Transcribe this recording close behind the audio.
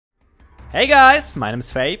Hey guys, my name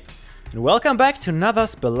is Fabe, and welcome back to another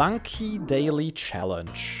Spelunky Daily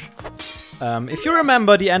Challenge. If you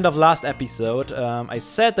remember the end of last episode, I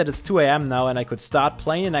said that it's 2 AM now and I could start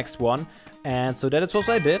playing the next one, and so that is what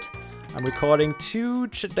I did. I'm recording 2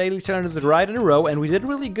 daily challenges right in a row, and we did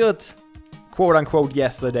really good, quote-unquote,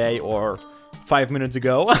 yesterday or 5 minutes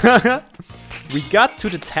ago. We got to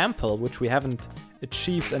the temple, which we haven't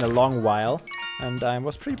achieved in a long while. And I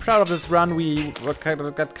was pretty proud of this run. We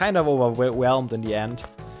got kind of overwhelmed in the end,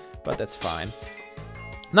 but that's fine.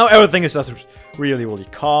 Now everything is just really, really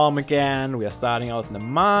calm again. We are starting out in the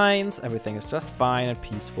mines. Everything is just fine and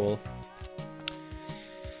peaceful.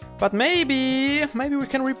 But maybe we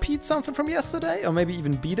can repeat something from yesterday, or maybe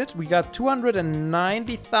even beat it. We got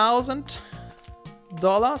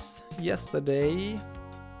 $290,000 yesterday.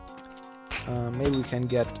 Maybe we can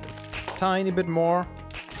get a tiny bit more.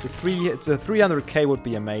 It's a 300k would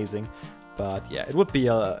be amazing, but yeah, it would be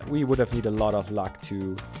we would have needed a lot of luck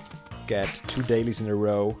to get 2 dailies in a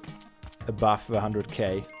row above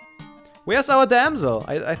 100k. Where's our damsel?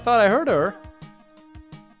 I thought I heard her.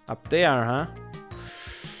 Up there, huh?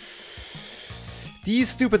 These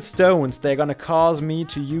stupid stones, they're gonna cause me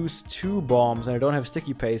to use 2 bombs, and I don't have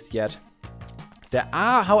sticky paste yet. There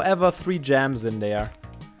are, however, 3 gems in there.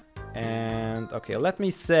 And okay, let me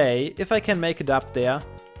say, if I can make it up there.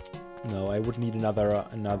 No, I would need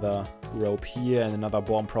another rope here and another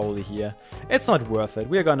bomb probably here. It's not worth it.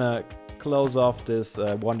 We're gonna close off this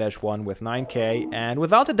 1-1 with 9k and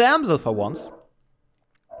without a damsel for once.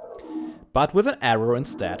 But with an arrow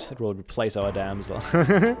instead. It will replace our damsel.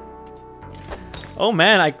 Oh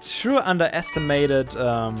man, I sure underestimated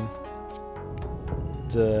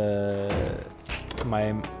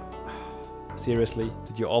Seriously,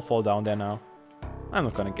 did you all fall down there now? I'm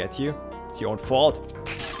not gonna get you. It's your own fault.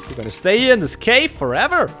 You're gonna stay here in this cave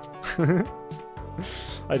forever!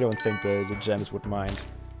 I don't think the gems would mind.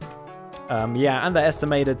 Yeah,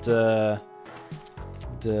 underestimated the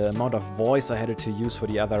amount of voice I had to use for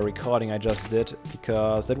the other recording I just did,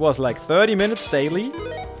 because that was like 30 minutes daily.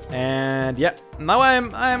 And yeah, now I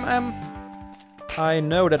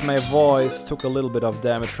know that my voice took a little bit of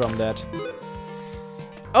damage from that.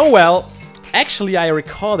 Oh well. Actually, I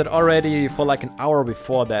recorded already for like an hour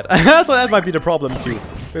before that, so that might be the problem too.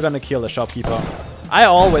 We're gonna kill the shopkeeper. I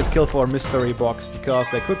always kill for a mystery box,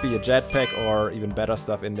 because there could be a jetpack or even better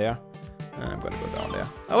stuff in there. I'm gonna go down there.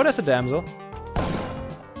 Oh, there's a damsel.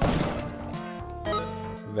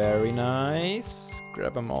 Very nice.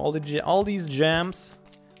 Grab them all these gems.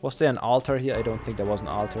 Was there an altar here? I don't think there was an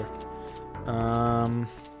altar. I'm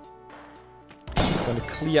gonna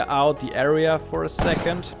clear out the area for a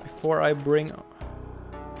second before I bring...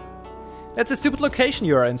 That's a stupid location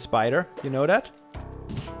you are in, Spider. You know that?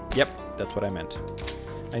 Yep, that's what I meant.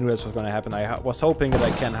 I knew that's what's gonna happen. I was hoping that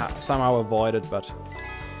I can somehow avoid it, but...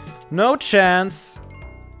 No chance!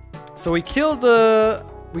 So we killed the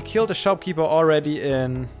shopkeeper already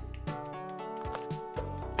in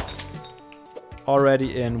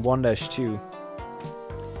 1-2.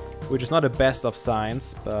 Which is not the best of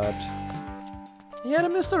signs, but... Yeah, the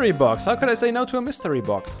mystery box. How could I say no to a mystery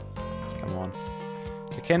box? Come on.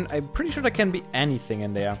 I'm pretty sure there can be anything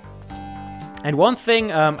in there. And one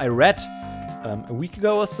thing I read a week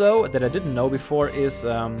ago or so that I didn't know before is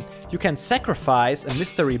you can sacrifice a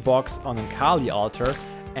mystery box on a Kali altar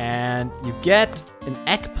and you get an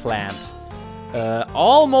eggplant.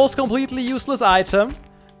 Almost completely useless item.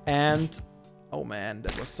 And oh man,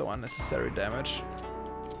 that was so unnecessary damage.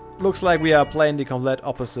 Looks like we are playing the complete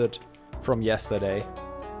opposite from yesterday.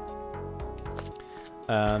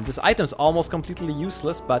 This item's almost completely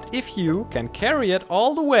useless, but if you can carry it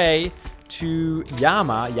all the way to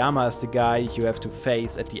Yama is the guy you have to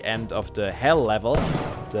face at the end of the hell levels,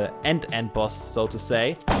 the end boss, so to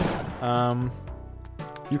say.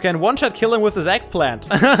 You can one-shot kill him with his eggplant.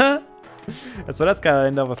 So that's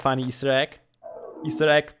kind of a funny Easter egg. Easter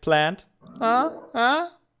egg plant.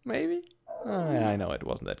 Maybe? Yeah, I know it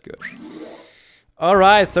wasn't that good.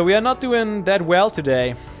 Alright, so we are not doing that well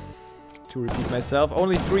today. To repeat myself,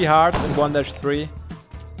 only 3 hearts in 1-3.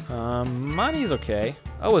 Money's okay.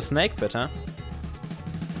 Oh, a snake pit, huh?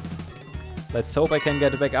 Let's hope I can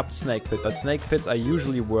get back up to snake pit, but snake pits are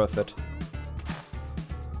usually worth it.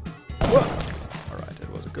 Alright,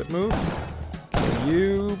 that was a good move. Kill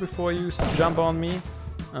you before you jump on me.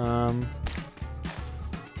 That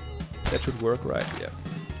should work, right? Yeah.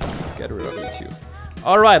 Get rid of you too.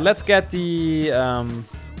 Alright, let's get the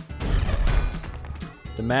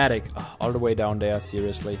Matic. Oh, all the way down there,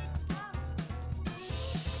 seriously.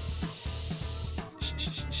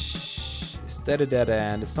 Is that a dead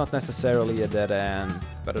end? It's not necessarily a dead end,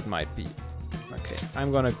 but it might be. Okay,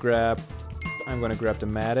 I'm gonna grab I'm gonna grab the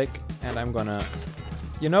medic and I'm gonna...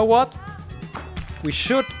 You know what? We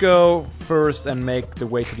should go first and make the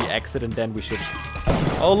way to the exit and then we should...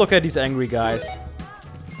 Oh, look at these angry guys.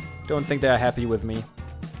 Don't think they're happy with me.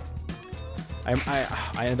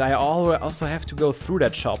 I also have to go through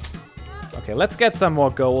that shop. Okay, let's get some more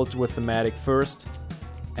gold with the medic first.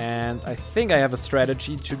 And I think I have a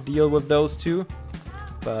strategy to deal with those two.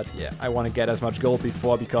 But yeah, I want to get as much gold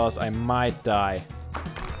before because I might die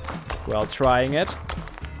while trying it.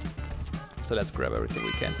 So let's grab everything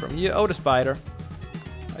we can from here. Oh, the spider.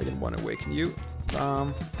 I didn't want to awaken you.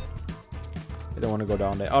 I don't want to go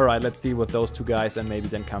down there. Alright, let's deal with those two guys and maybe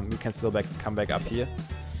then we can still come back up here.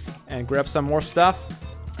 And grab some more stuff.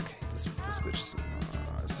 Okay, this switch.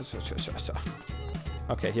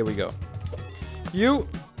 Okay, here we go. You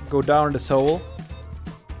go down this hole.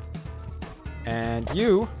 And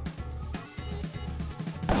you.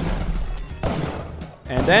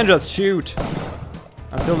 And then just shoot.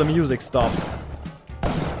 Until the music stops.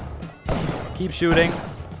 Keep shooting.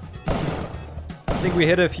 I think we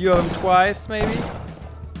hit a few of them twice, maybe.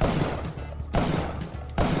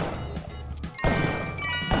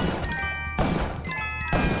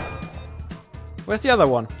 Where's the other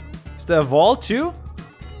one? Is there a vault too?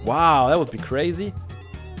 Wow, that would be crazy.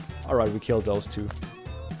 Alright, we killed those two.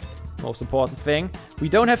 Most important thing. We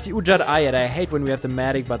don't have the Ujad Eye yet. I hate when we have the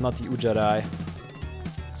medic but not the Ujad Eye.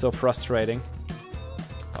 It's so frustrating.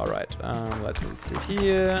 Alright, let's move through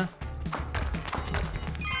here.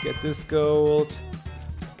 Get this gold.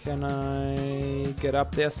 Can I get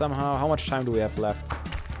up there somehow? How much time do we have left?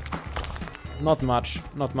 Not much.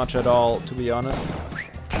 Not much at all, to be honest.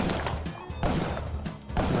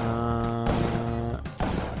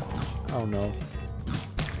 Oh no.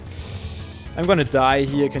 I'm gonna die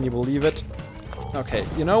here, can you believe it? Okay,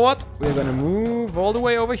 you know what? We're gonna move all the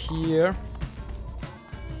way over here.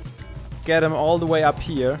 Get him all the way up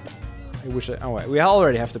here. I wish I... Oh wait, we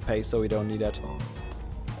already have to pay, so we don't need that.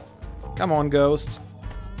 Come on, ghost.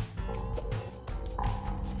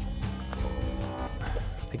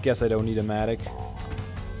 I guess I don't need a medic.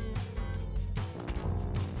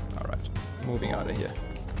 Alright, moving out of here.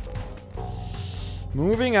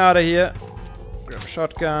 Moving out of here. Grab a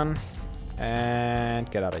shotgun. And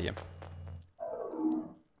get out of here.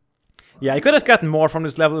 Yeah, I could have gotten more from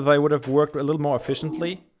this level if I would have worked a little more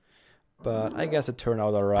efficiently. But I guess it turned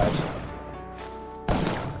out alright.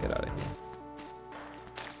 Get out of here.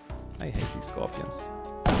 I hate these scorpions.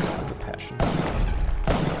 With a passion.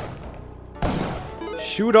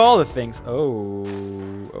 Shoot all the things. Oh,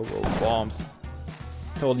 bombs.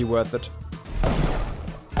 Totally worth it.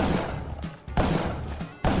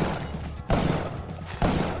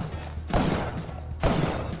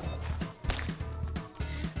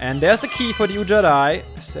 And there's the key for the Ujad Eye.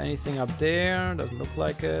 Is there anything up there? Doesn't look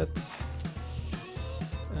like it.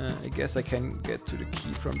 I guess I can get to the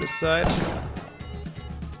key from this side.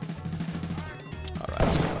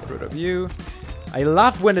 Alright, get rid of you. I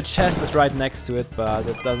love when the chest is right next to it, but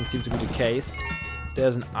that doesn't seem to be the case.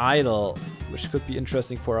 There's an idol, which could be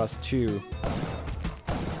interesting for us too.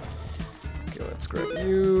 Okay, let's grab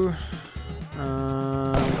you.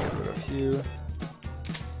 Get rid of you.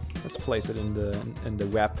 Let's place it in the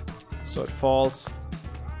web so it falls.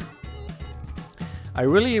 I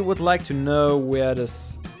really would like to know where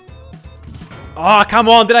this... Oh, come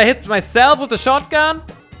on! Did I hit myself with the shotgun? Are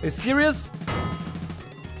you serious?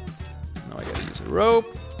 Now I gotta use a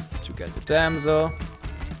rope to get the damsel.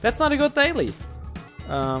 That's not a good daily.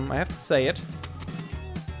 I have to say it.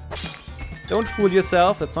 Don't fool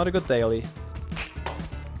yourself, that's not a good daily.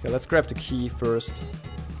 Okay, let's grab the key first.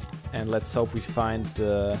 And let's hope we find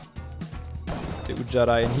the Ujad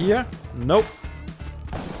Eye in here. Nope.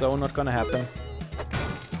 So not gonna happen.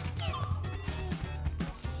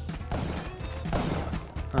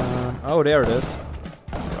 Oh, there it is.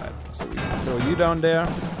 Alright, so we can throw you down there.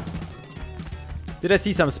 Did I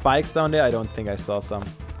see some spikes down there? I don't think I saw some.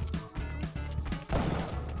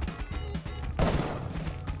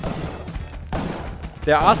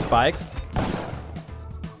 There are spikes.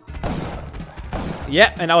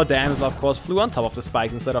 Yeah, and our damsel, of course, flew on top of the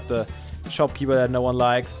spikes instead of the shopkeeper that no one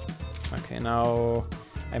likes. Okay, now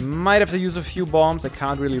I might have to use a few bombs. I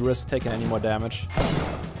can't really risk taking any more damage.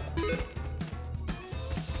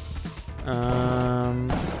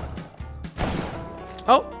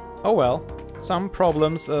 Oh well. Some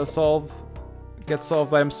problems get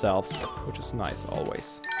solved by themselves, which is nice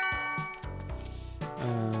always.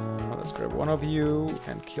 Let's grab one of you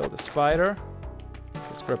and kill the spider.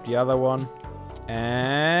 Let's grab the other one.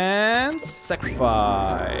 And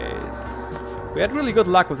sacrifice. We had really good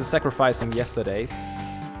luck with the sacrificing yesterday.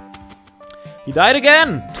 He died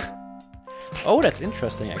again! Oh, that's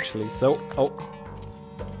interesting, actually. So, oh.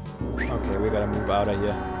 Okay, we gotta move out of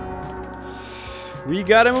here. We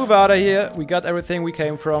gotta move out of here. We got everything we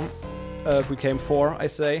came from. We came for, I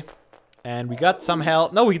say. And we got some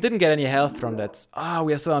health. No, we didn't get any health from that. Ah,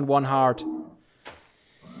 we are still on 1 heart.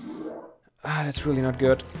 Ah, that's really not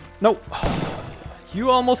good. No.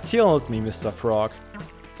 You almost killed me, Mr. Frog.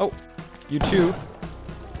 Oh, you too.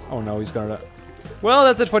 Oh no, he's gonna... Well,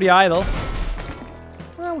 that's it for the idol.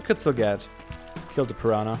 Well, we could still get... Killed the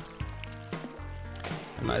piranha.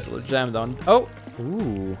 A nice little jam down. Oh!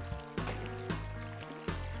 Ooh.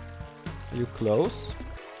 Are you close?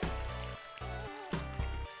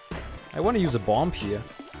 I want to use a bomb here.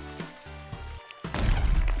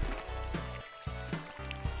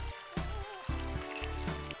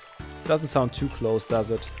 Doesn't sound too close, does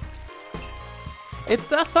it? It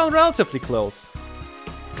does sound relatively close.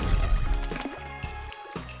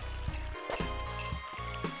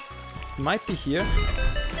 Might be here.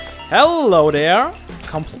 Hello there!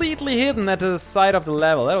 Completely hidden at the side of the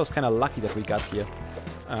level. That was kind of lucky that we got here.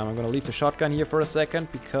 I'm gonna leave the shotgun here for a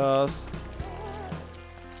second because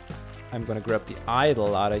I'm gonna grab the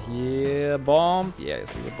idol out of here. Bomb. Yeah,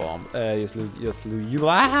 let's use a bomb.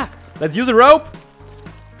 Let's use a rope!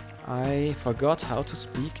 I forgot how to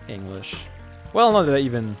speak English. Well, not that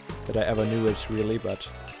I ever knew it really, but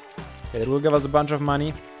it will give us a bunch of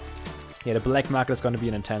money. Yeah, the black market is gonna be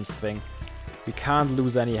an intense thing. We can't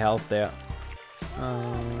lose any health there.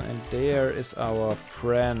 And there is our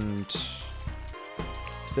friend.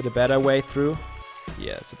 Is that a better way through?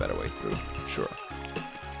 Yeah, it's a better way through. Sure.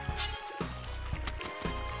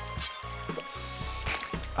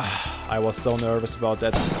 I was so nervous about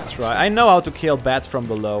that try. I know how to kill bats from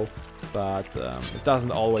below, but it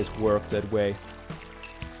doesn't always work that way.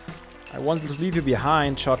 I wanted to leave you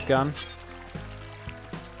behind, shotgun.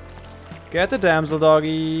 Get the damsel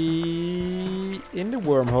doggy in the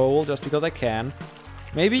wormhole just because I can.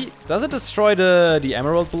 Maybe, does it destroy the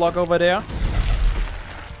emerald block over there?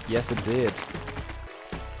 Yes, it did.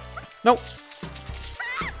 No.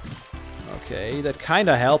 Okay, that kind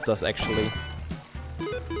of helped us actually.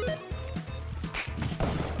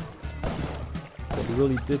 That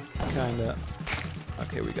really did kind of...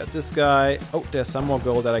 Okay, we got this guy. Oh, there's some more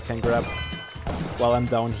gold that I can grab while I'm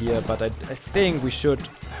down here, but I think we should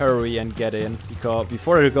hurry and get in because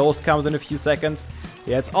before the ghost comes in a few seconds.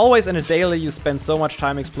 Yeah, it's always in a daily you spend so much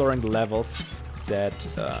time exploring the levels that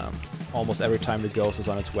almost every time the ghost is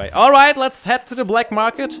on its way. Alright, let's head to the black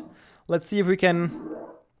market. Let's see if we can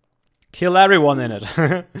kill everyone in it.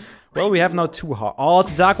 Well, we have now 2 hearts. Oh,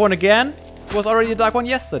 it's a dark one again? It was already a dark one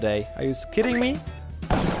yesterday. Are you kidding me?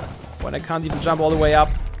 When I can't even jump all the way up.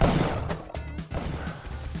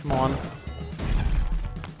 Come on.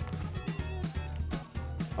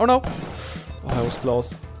 Oh no! Oh, that was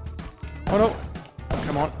close. Oh no!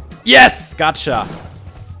 Come on. Yes! Gotcha!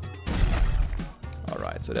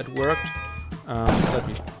 Alright, so that worked. Let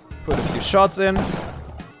me put a few shots in.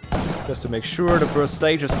 Just to make sure the first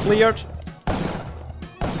stage is cleared.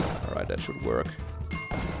 Alright, that should work.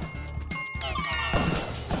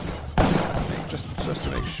 Just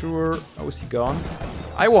to make sure. Oh, is he gone?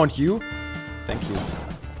 I want you. Thank you.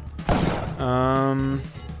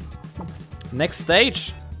 Next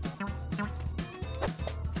stage.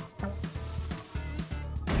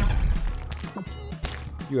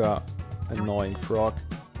 You are annoying frog.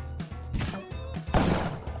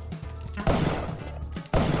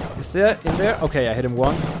 Is there in there? Okay, I hit him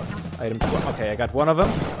once. I hit him twice. Okay, I got one of them.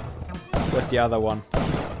 Where's the other one?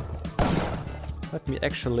 Let me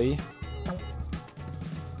actually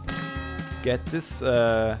get this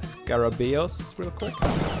Scarabaeus real quick.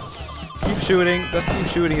 Keep shooting. Just keep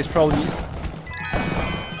shooting is probably...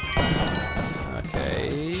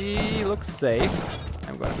 Okay, looks safe.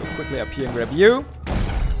 I'm gonna go quickly up here and grab you.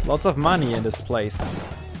 Lots of money in this place.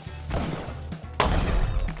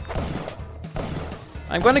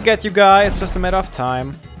 I'm gonna get you guys. It's just a matter of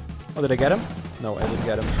time. Oh, did I get him? No, I didn't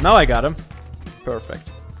get him. Now I got him. Perfect.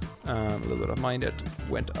 A little bit of mine that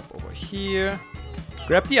went up over here.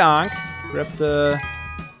 Grab the Ankh. Grab the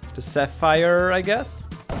Sapphire, I guess.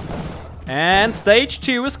 And stage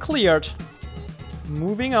 2 is cleared.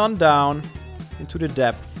 Moving on down into the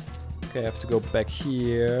depth. Okay, I have to go back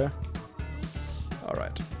here.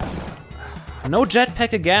 Alright. No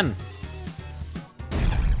jetpack again.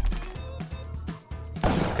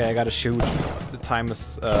 Okay, I gotta shoot. The time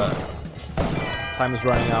is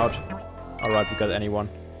running out. Alright, we got anyone.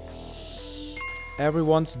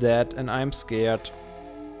 Everyone's dead and I'm scared.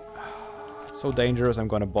 It's so dangerous, I'm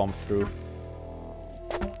gonna bomb through.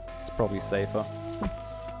 It's probably safer.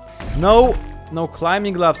 No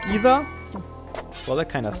climbing gloves either. Well, that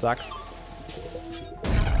kinda sucks.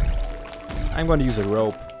 I'm going to use a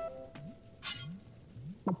rope.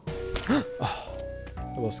 Oh,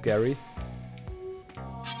 that was scary.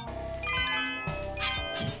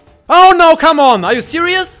 Oh no, come on! Are you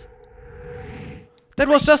serious? That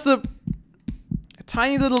was just a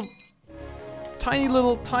tiny little... Okay,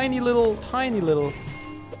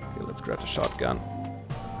 let's grab the shotgun.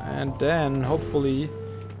 And then, hopefully,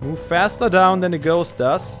 move faster down than the ghost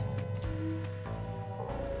does.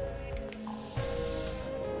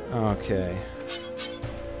 Okay.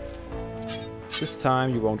 This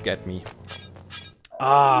time you won't get me.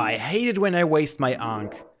 Ah, I hate it when I waste my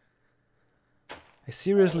Ankh. I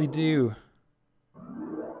seriously do.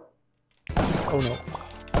 Oh no.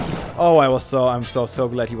 Oh, I'm so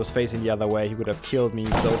glad he was facing the other way. He would have killed me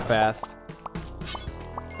so fast.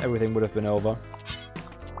 Everything would have been over.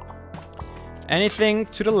 Anything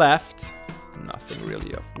to the left? Nothing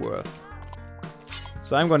really of worth.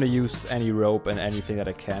 So I'm gonna use any rope and anything that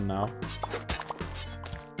I can now.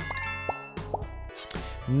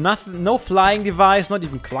 Nothing, no flying device, not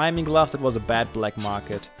even climbing gloves. That was a bad black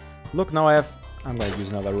market. Look, now I'm gonna use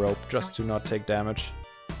another rope just to not take damage.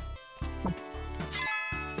 And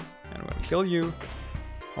I'm gonna kill you.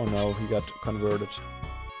 Oh no, he got converted.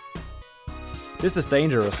 This is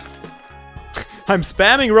dangerous. I'm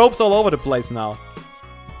spamming ropes all over the place now.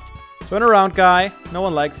 Turn around, guy. No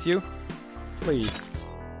one likes you. Please.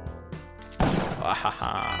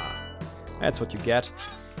 That's what you get.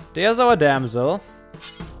 There's our damsel.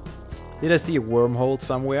 Did I see a wormhole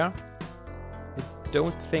somewhere? I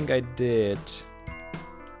don't think I did.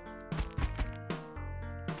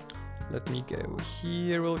 Let me go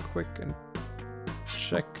here real quick and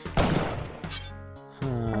check.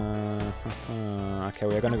 Okay,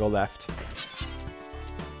 we're gonna go left.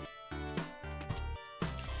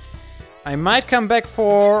 I might come back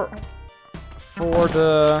for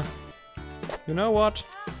the... You know what?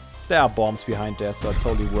 There are bombs behind there, so it's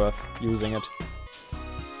totally worth using it.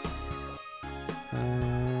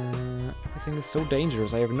 Everything is so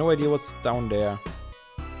dangerous. I have no idea what's down there.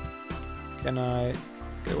 Can I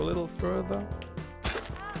go a little further?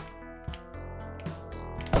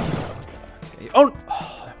 Okay. Oh,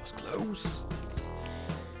 that was close.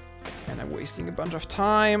 And I'm wasting a bunch of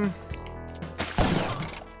time.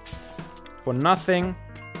 For nothing.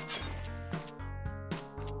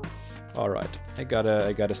 Alright, I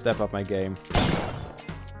gotta step up my game.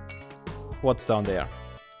 What's down there?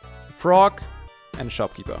 Frog and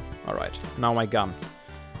shopkeeper. Alright, now my gun.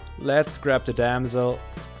 Let's grab the damsel.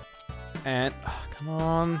 And come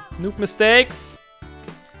on, noob mistakes.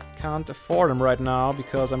 Can't afford them right now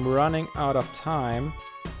because I'm running out of time.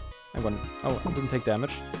 Oh, I didn't take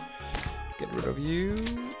damage. Get rid of you.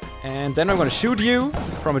 And then I'm gonna shoot you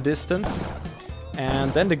from a distance.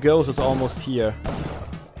 And then the ghost is almost here.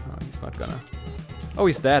 Oh, he's not gonna... Oh,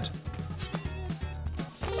 he's dead.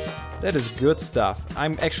 That is good stuff.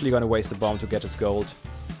 I'm actually gonna waste a bomb to get his gold.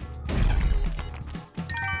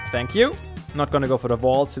 Thank you. Not gonna go for the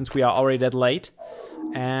vault since we are already that late.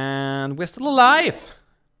 And we're still alive.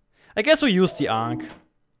 I guess we used the Ankh.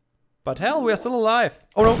 But hell, we're still alive.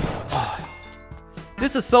 Oh no. Oh.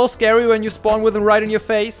 This is so scary when you spawn with them right in your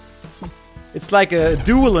face. It's like a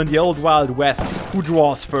duel in the old Wild West. Who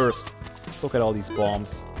draws first? Look at all these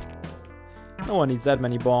bombs. No one needs that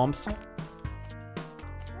many bombs.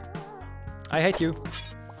 I hate you.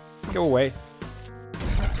 Go away.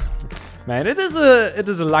 Man, it is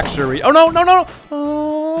a luxury. Oh no, no, no!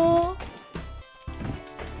 Oh.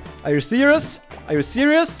 Are you serious? Are you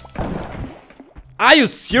serious? Are you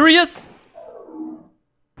serious?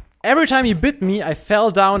 Every time he bit me, I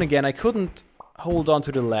fell down again. I couldn't hold on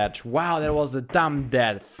to the ledge. Wow, that was a dumb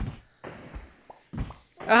death.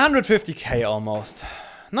 150k almost.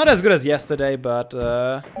 Not as good as yesterday, but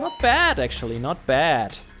not bad actually, not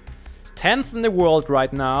bad. 10th in the world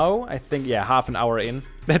right now. I think, yeah, half an hour in.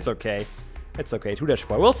 That's okay. It's okay,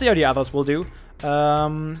 2-4. We'll see how the others will do.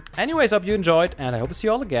 Anyways, hope you enjoyed, and I hope to see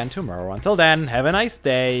you all again tomorrow. Until then, have a nice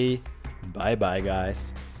day. Bye-bye,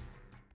 guys.